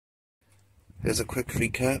Here's a quick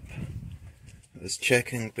recap. I was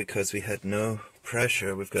checking because we had no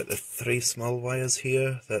pressure. We've got the 3 small wires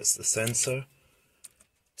here, that's the sensor.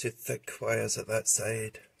 2 thick wires at that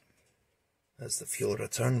side, that's the fuel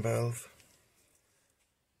return valve.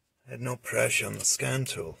 I had no pressure on the scan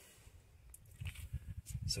tool.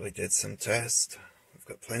 So we did some tests. We've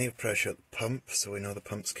got plenty of pressure at the pump, so we know the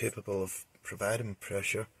pump's capable of providing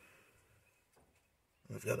pressure.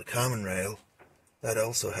 We've got the common rail, that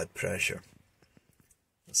also had pressure.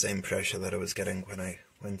 The same pressure that I was getting when I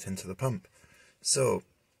went into the pump. So,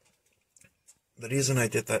 the reason I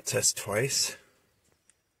did that test twice,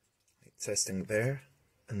 like testing there,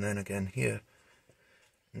 and then again here,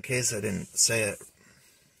 in case I didn't say it,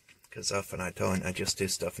 because often I don't, I just do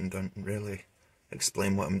stuff and don't really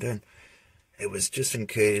explain what I'm doing. It was just in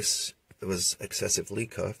case there was excessive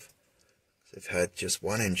leak off. I've had just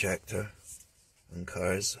one injector on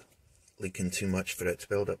cars leaking too much for it to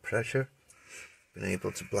build up pressure. Been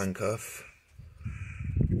able to blank off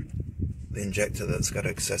the injector that's got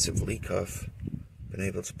excessive leak off. Been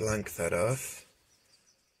able to blank that off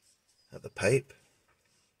at the pipe,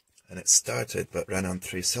 and it started but ran on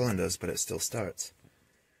 3 cylinders, but it still starts.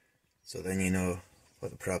 So then you know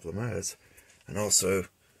what the problem is. And also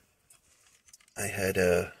I had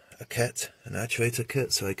a kit, an actuator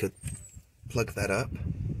kit, so I could plug that up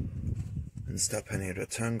and stop any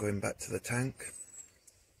return going back to the tank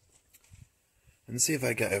and see if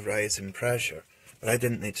I get a rise in pressure. But I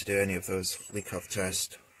didn't need to do any of those leak-off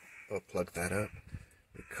tests or plug that up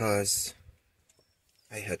because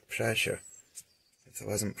I had pressure. If there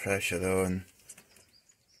wasn't pressure though, and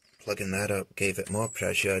plugging that up gave it more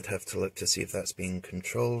pressure, I'd have to look to see if that's being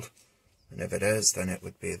controlled, and if it is, then it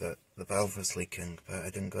would be that the valve was leaking, but I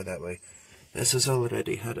didn't go that way. This has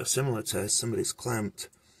already had a similar test. Somebody's clamped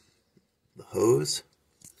the hose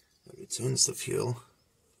that returns the fuel,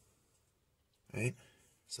 right?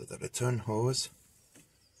 So the return hose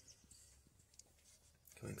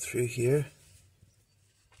going through here,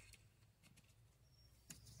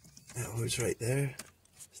 that hose right there,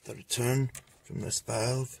 is the return from this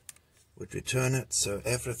valve, would return it, so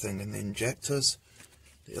everything in the injectors,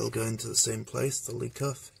 they all go into the same place, the leak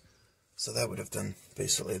off. So that would have done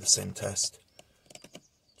basically the same test,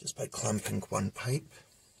 just by clamping one pipe,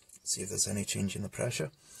 see if there's any change in the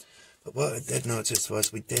pressure. But what I did notice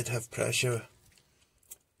was we did have pressure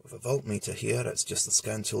with a voltmeter here. It's just the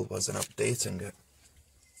scan tool wasn't updating it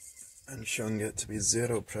and showing it to be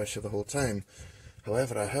 0 pressure the whole time.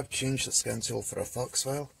 However, I have changed the scan tool for a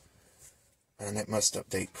Vauxhall, and it must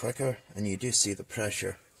update quicker, and you do see the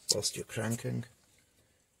pressure whilst you're cranking.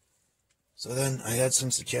 So then I had some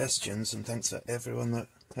suggestions, and thanks to everyone that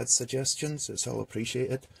had suggestions, it's all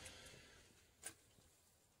appreciated.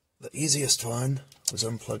 The easiest one was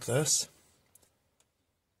unplug this,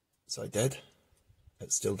 so I did.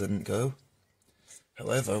 It still didn't go.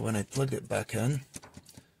 However, when I plugged it back in,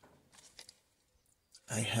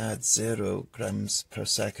 I had 0 grams per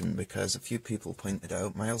second because a few people pointed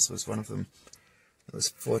out, Miles was one of them, it was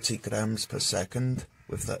 40 grams per second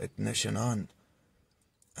with that ignition on,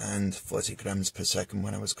 and 40 grams per second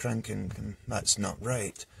when I was cranking, and that's not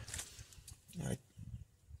right. I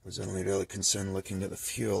was only really concerned looking at the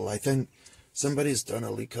fuel. I think somebody's done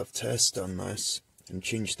a leak-off test on this and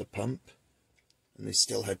changed the pump, and they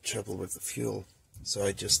still had trouble with the fuel. So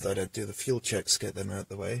I just thought I'd do the fuel checks, get them out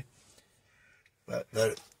the way. But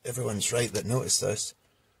everyone's right that noticed this.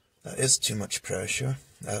 That is too much pressure.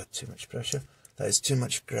 That is too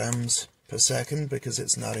much grams per second because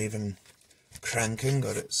it's not even cranking,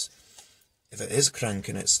 or if it is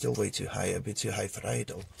cranking, it's still way too high. It'd be too high for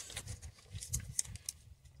idle.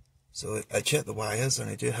 So I checked the wires, and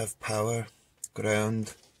I do have power,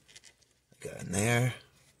 ground, I got an air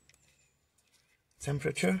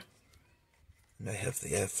temperature, and I have the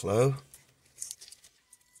airflow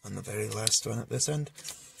on the very last one at this end.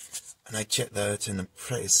 And I checked that out in a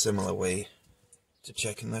pretty similar way to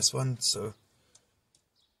checking this one. So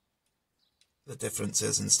the difference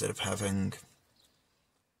is, instead of having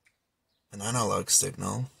an analog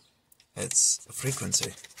signal, it's a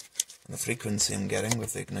frequency. And the frequency I'm getting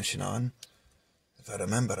with the ignition on, if I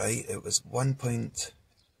remember right, it was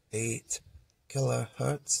 1.8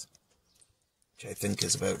 kilohertz, which I think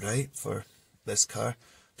is about right for this car.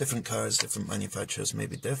 Different cars, different manufacturers may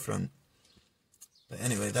be different. But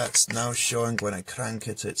anyway, that's now showing when I crank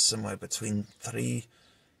it, it's somewhere between 3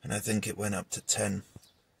 and I think it went up to 10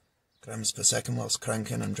 grams per second whilst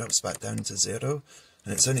cranking, and drops back down to 0.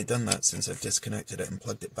 And it's only done that since I've disconnected it and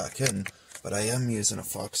plugged it back in. But I am using a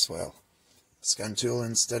Vauxhall scan tool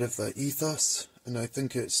instead of the Ethos, and I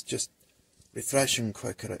think it's just refreshing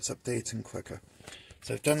quicker, it's updating quicker.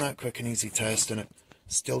 So I've done that quick and easy test and it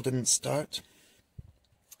still didn't start.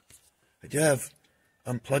 I do have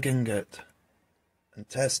unplugging it and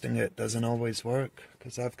testing it doesn't always work,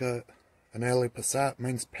 because I've got an early Passat,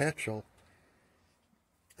 mine's petrol,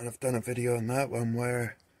 and I've done a video on that one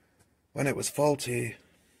where when it was faulty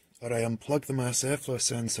or I unplugged the mass airflow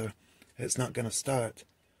sensor, it's not going to start.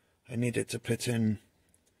 I needed to put in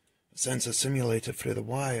a sensor simulator through the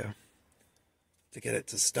wire to get it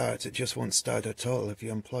to start. It just won't start at all if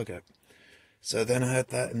you unplug it. So then I had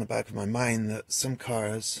that in the back of my mind, that some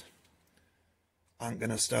cars aren't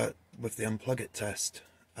going to start with the unplug it test.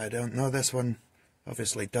 I don't know, this one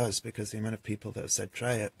obviously does because the amount of people that have said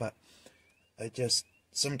try it, but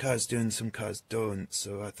some cars do and some cars don't,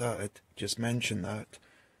 so I thought I'd just mention that.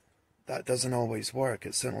 That doesn't always work.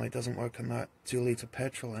 It certainly doesn't work on that 2-litre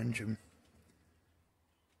petrol engine.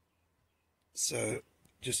 So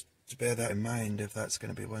just to bear that in mind, if that's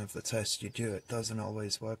going to be one of the tests you do, it doesn't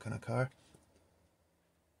always work on a car.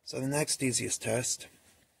 So the next easiest test,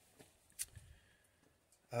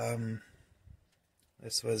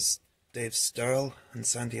 this was Dave Sturl and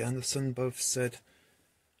Sandy Anderson both said,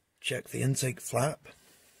 check the intake flap.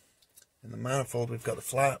 In the manifold we've got the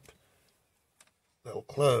flap that'll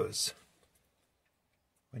close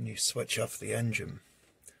when you switch off the engine,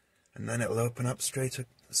 and then it'll open up straight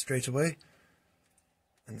away.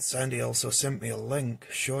 And Sandy also sent me a link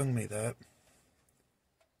showing me that,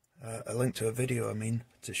 a link to a video I mean,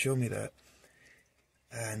 to show me that,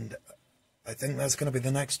 and I think that's going to be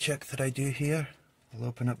the next check that I do here. I'll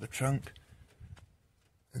open up the trunk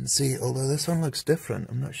and see, although this one looks different,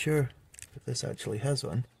 I'm not sure if this actually has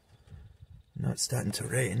one. Now it's starting to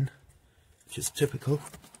rain, which is typical.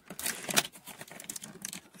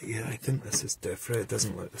 Yeah, I think this is different. It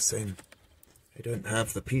doesn't look the same. I don't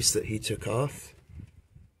have the piece that he took off.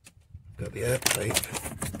 I've got the air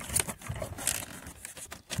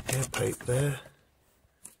pipe there.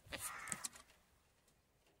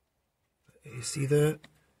 You see that?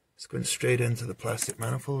 It's going straight into the plastic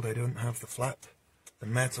manifold. I don't have the flap. The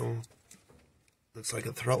metal looks like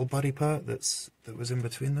a throttle body part that was in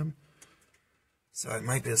between them. So it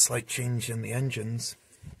might be a slight change in the engines.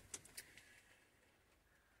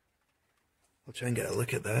 I'll try and get a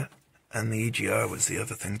look at that. And the EGR was the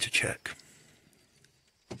other thing to check.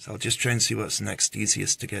 So I'll just try and see what's next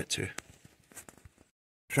easiest to get to.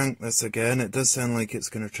 Crank this again. It does sound like it's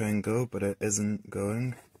going to try and go, but it isn't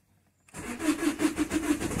going.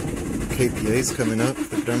 KPA's coming up,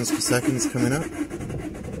 the grams per second's coming up.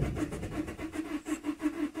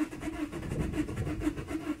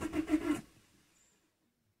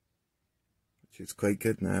 Which is quite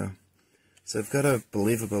good now. So I've got a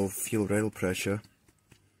believable fuel rail pressure.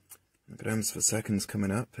 The grams per second's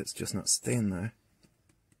coming up, it's just not staying there.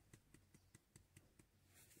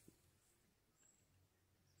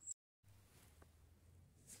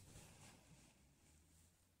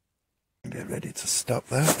 Get ready to stop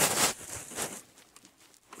that.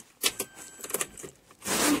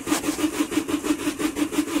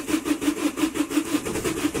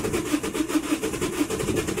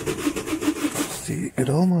 It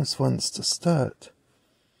almost wants to start.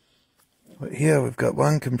 But here we've got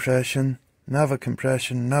one compression, another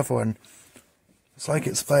compression, another one. It's like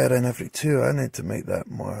it's firing every 2. I need to make that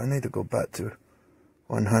more. I need to go back to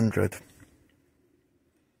 100.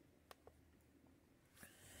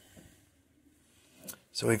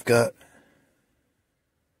 So we've got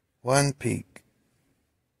one peak.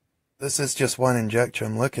 This is just one injector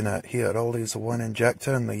I'm looking at here. All these are one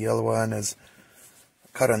injector, and the yellow one is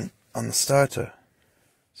current on the starter.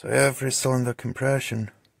 So every cylinder compression,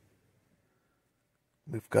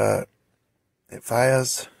 we've got, it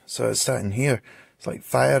fires, so it's starting here. It's like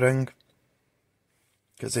firing,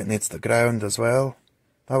 because it needs the ground as well.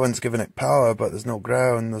 That one's giving it power, but there's no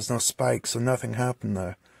ground, there's no spike, so nothing happened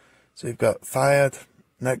there. So you've got fired,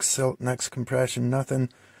 next compression, nothing,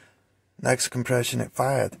 next compression, it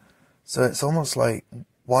fired. So it's almost like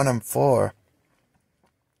 1 and 4 are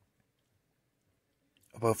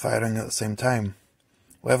both firing at the same time.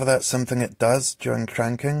 Whether that's something it does during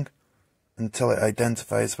cranking until it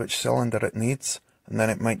identifies which cylinder it needs, and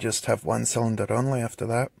then it might just have one cylinder only after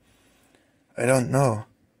that, I don't know.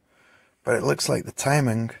 But it looks like the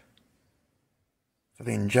timing for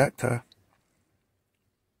the injector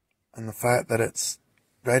and the fact that it's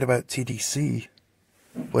right about TDC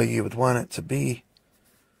where you would want it to be.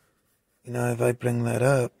 You know, if I bring that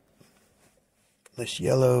up, this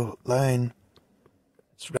yellow line,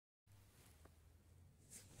 it's right.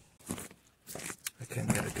 I can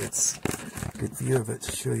get a good view of it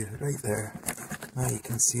to show you right there. Now you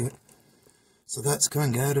can see it. So that's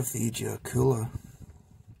coming out of the EGR cooler.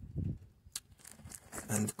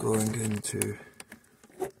 and going into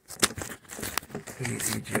the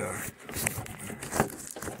EGR.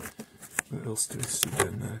 What else do we see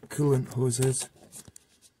down there? Coolant hoses.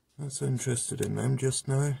 That's interested in them just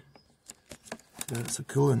now. That's a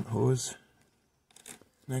coolant hose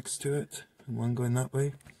next to it, and one going that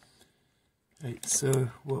way. Right, so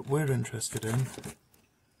what we're interested in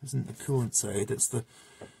isn't the coolant side, it's the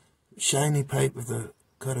shiny pipe with the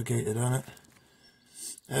corrugated on it.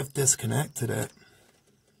 I've disconnected it.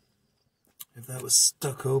 If that was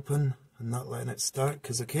stuck open and not letting it start,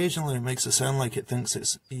 because occasionally it makes it sound like it thinks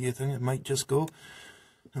it's, you think it might just go.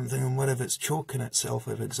 I'm thinking, what if it's choking itself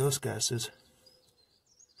with exhaust gases?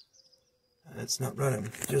 It's not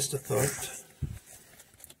running, just a thought.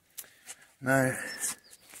 Now, what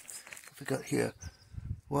have we got here?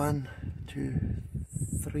 1, 2,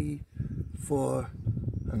 3, 4,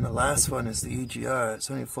 and the last one is the EGR.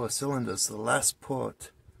 It's only 4 cylinders, so the last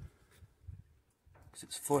port.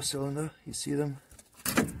 It's 4 cylinder, you see them?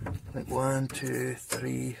 Like 1, 2,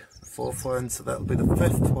 3, 4th one, so that'll be the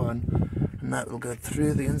 5th one, and that will go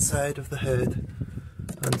through the inside of the head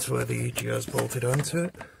onto where the EGR is bolted onto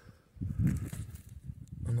it.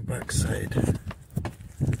 On the back side, if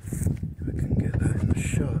we can get that in the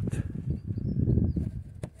shot.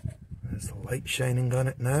 There's the light shining on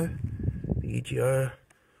it now, the EGR.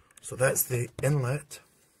 So that's the inlet,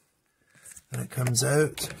 and it comes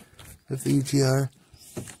out of the EGR.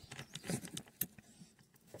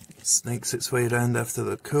 Snakes its way around after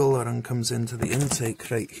the cooler and comes into the intake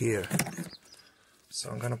right here. So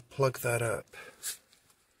I'm going to plug that up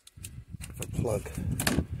with a plug.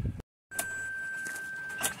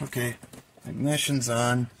 Okay, ignition's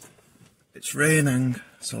on. It's raining,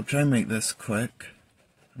 so I'll try and make this quick.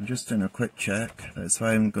 I'm just doing a quick check. That's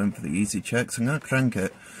why I'm going for the easy checks. I'm going to crank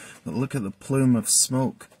it, but look at the plume of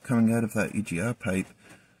smoke coming out of that EGR pipe.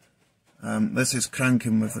 This is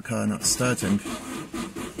cranking with the car not starting.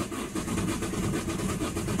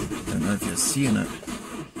 Don't know if you're seeing it.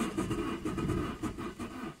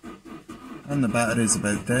 And the battery's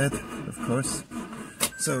about dead, of course.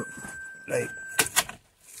 So, right.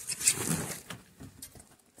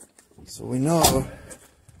 So we know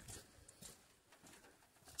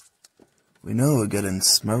we're getting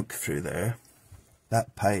smoke through there.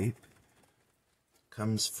 That pipe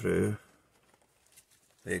comes through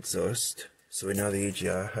the exhaust, so we know the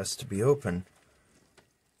EGR has to be open.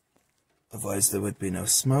 Otherwise there would be no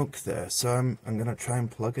smoke there. So I'm going to try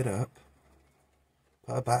and plug it up,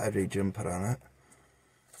 put a battery jumper on it,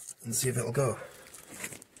 and see if it'll go.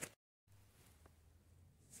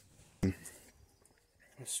 I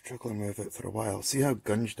was struggling with it for a while. See how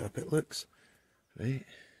gunged up it looks? Right?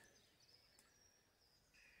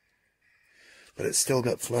 But it's still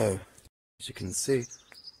got flow. As you can see, it's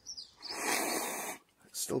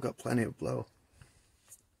still got plenty of blow.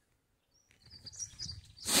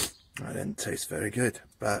 That didn't taste very good,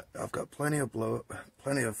 but I've got plenty of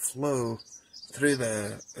flow through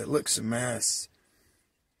there. It looks a mess,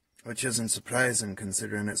 which isn't surprising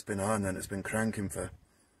considering it's been on and it's been cranking for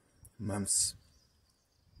months.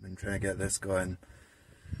 I've been trying to get this going.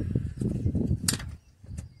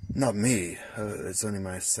 Not me, it's only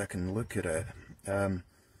my second look at it.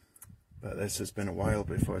 But this has been a while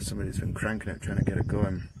before somebody's been cranking it, trying to get it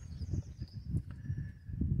going.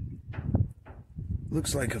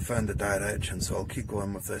 Looks like I found a direction, so I'll keep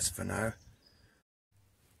going with this for now.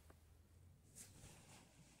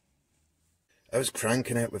 I was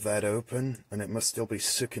cranking it with that open, and it must still be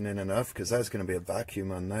sucking in enough, because that's going to be a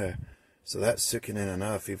vacuum on there. So that's sucking in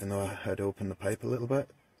enough, even though I had opened the pipe a little bit.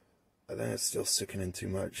 I think it's still sucking in too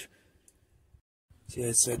much. See,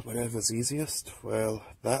 I said whatever's easiest. Well,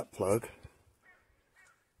 that plug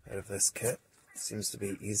out of this kit seems to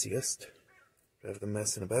be easiest, rather than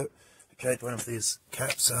messing about. I tried one of these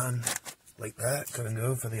caps on like that, going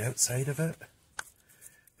over the outside of it,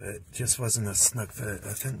 but it just wasn't a snug fit.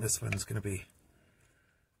 I think this one's going to be,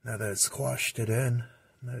 now that it's squashed it in,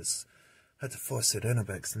 now it's had to force it in a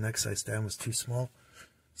bit because the next size down was too small.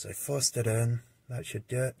 So I forced it in. That should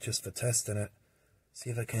do it, just for testing it. See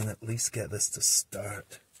if I can at least get this to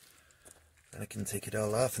start. And I can take it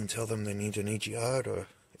all off and tell them they need an EGR, or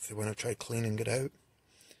if they want to try cleaning it out.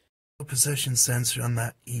 Position sensor on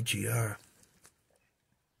that EGR.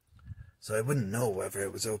 So I wouldn't know whether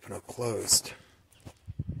it was open or closed.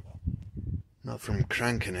 Not from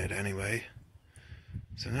cranking it anyway.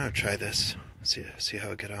 So now I'll try this, see how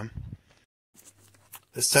I get on.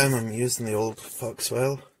 This time I'm using the old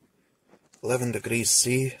Vauxhall. 11 degrees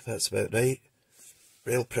C, that's about right.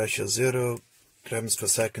 Rail pressure 0, grams per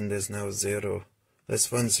second is now 0.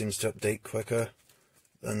 This one seems to update quicker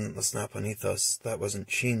than the Snap-on Ethos. That wasn't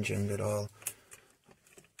changing at all.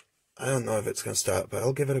 I don't know if it's going to start, but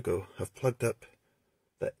I'll give it a go. I've plugged up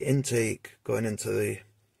the intake going into the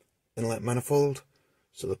inlet manifold,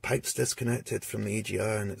 so the pipe's disconnected from the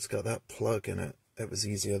EGR and it's got that plug in it. It was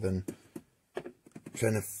easier than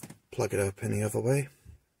trying to plug it up any other way.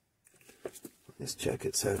 Let's check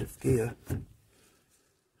it's out of gear.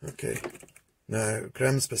 Okay, now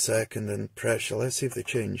grams per second and pressure, let's see if they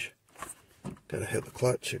change. Gotta hit the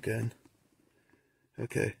clutch again.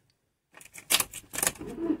 Okay.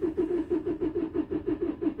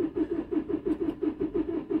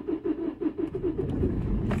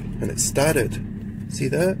 And it started. See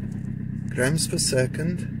that? Grams per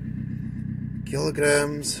second,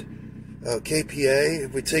 kilograms, kPa.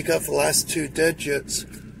 If we take off the last two digits,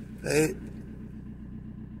 right,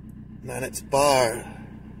 then it's bar.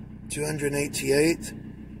 288.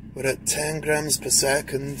 We're at 10 grams per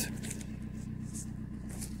second.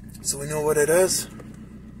 So we know what it is.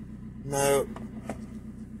 Now,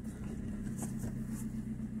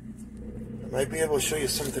 I might be able to show you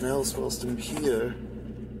something else whilst I'm here.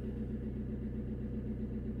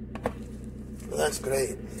 Well, that's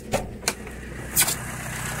great.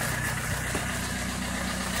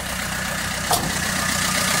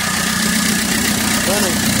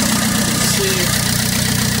 Running. You can see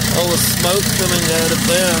all the smoke coming out of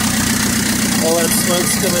there. All that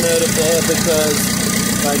smoke's coming out of there because,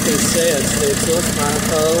 like I say, it's the exhaust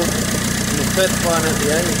manifold. And the fifth one at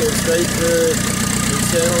the end goes right through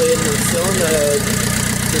internally in the cylinder head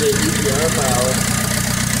to the EGR valve.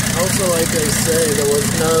 Also, like I say, there was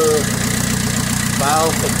no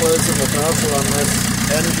valve for closing the throttle on this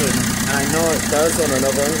engine. And I know it does on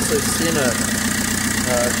another one, so I've seen it.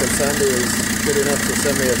 Because Sandy was good enough to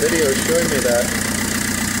send me a video showing me that.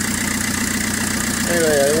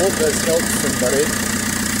 Anyway, I hope this helps somebody.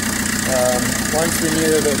 Once we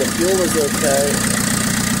knew that the fuel was okay,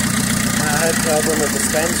 I had a problem with the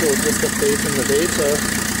scan tool just updating the data.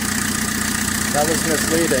 That was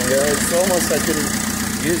misleading. It's almost I couldn't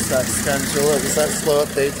use that scan tool, it was that slow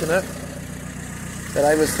updating it. But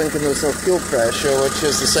I was thinking there was no fuel pressure, which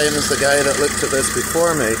is the same as the guy that looked at this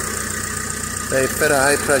before me. They fit a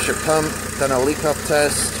high pressure pump, done a leak up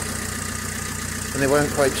test, and they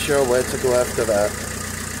weren't quite sure where to go after that.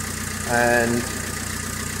 And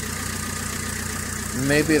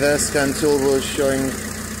maybe their scan tool was showing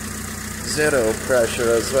zero pressure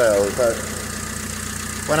as well, but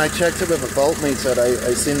when I checked it with a voltmeter,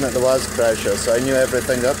 I seen that there was pressure, so I knew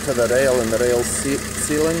everything up to the rail and the rail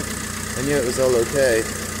sealing. I knew it was all okay.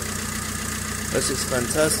 This is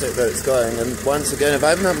fantastic that it's going, and once again, if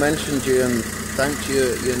I've not mentioned you and thanked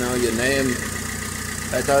you, you know, your name,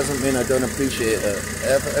 it doesn't mean I don't appreciate it.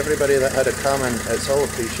 Everybody that had a comment, it's all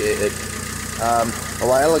appreciated. A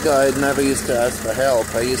while ago, I'd never used to ask for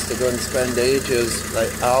help. I used to go and spend ages,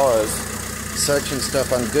 like hours, searching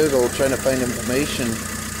stuff on Google, trying to find information.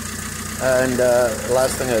 And the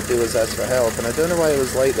last thing I'd do was ask for help. And I don't know why it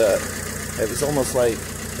was like that. It was almost like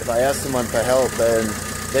if I asked someone for help, then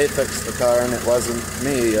they fixed the car and it wasn't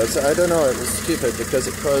me. I don't know, it was stupid because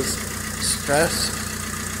it caused stress.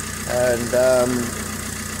 And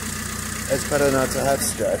it's better not to have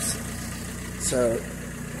stress. So,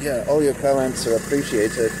 yeah, all your comments are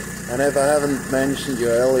appreciated. And if I haven't mentioned you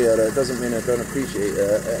earlier, it doesn't mean I don't appreciate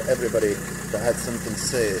everybody that had something to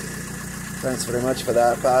say. Thanks very much for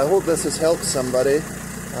that. But I hope this has helped somebody.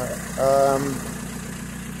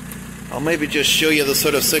 I'll maybe just show you the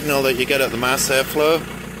sort of signal that you get at the mass airflow.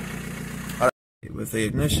 With the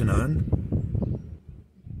ignition on,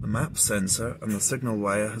 the map sensor on the signal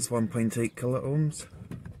wire has 1.8 kiloohms.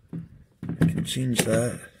 I can change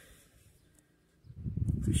that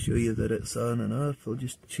to show you that it's on and off. I'll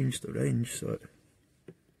just change the range so it,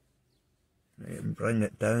 right, and bring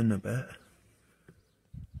it down a bit.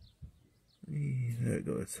 There it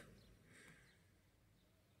goes.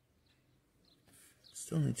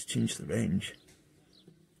 Still need to change the range.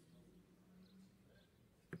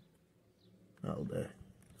 That'll do.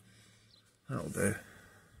 That'll do.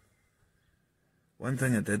 One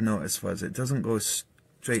thing I did notice was it doesn't go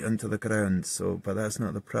straight into the ground, so, but that's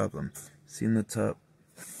not the problem. See in the top,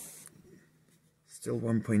 still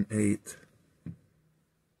 1.8,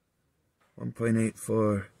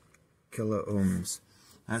 1.84 kiloohms.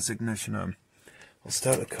 That's ignition on. I'll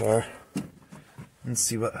start the car and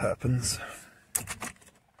see what happens.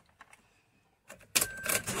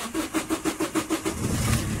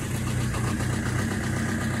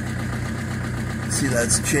 See,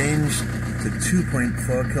 that's changed to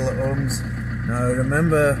 2.4 kiloohms. Now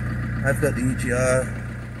remember, I've got the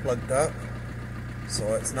EGR plugged up,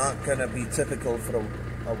 so it's not going to be typical for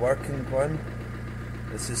a working one.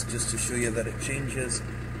 This is just to show you that it changes.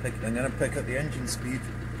 I'm going to pick up the engine speed.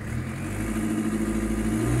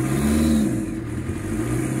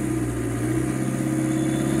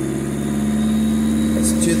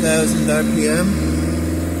 3,000 RPM.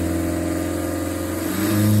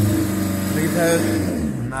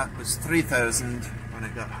 3,000, and that was 3,000 when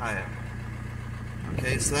it got higher.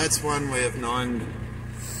 Okay, so that's one way of knowing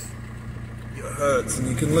your hertz, and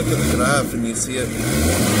you can look at the graph and you see it.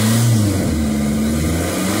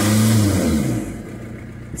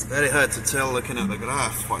 It's very hard to tell looking at the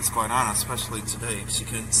graph what's going on, especially today, because you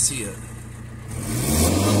can't see it.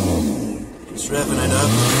 Just revving it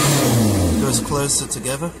up, it goes closer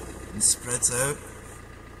together and spreads out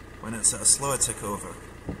when it's at a slower tick over.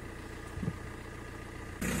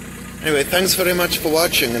 Anyway, thanks very much for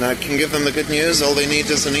watching, and I can give them the good news, all they need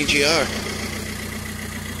is an EGR.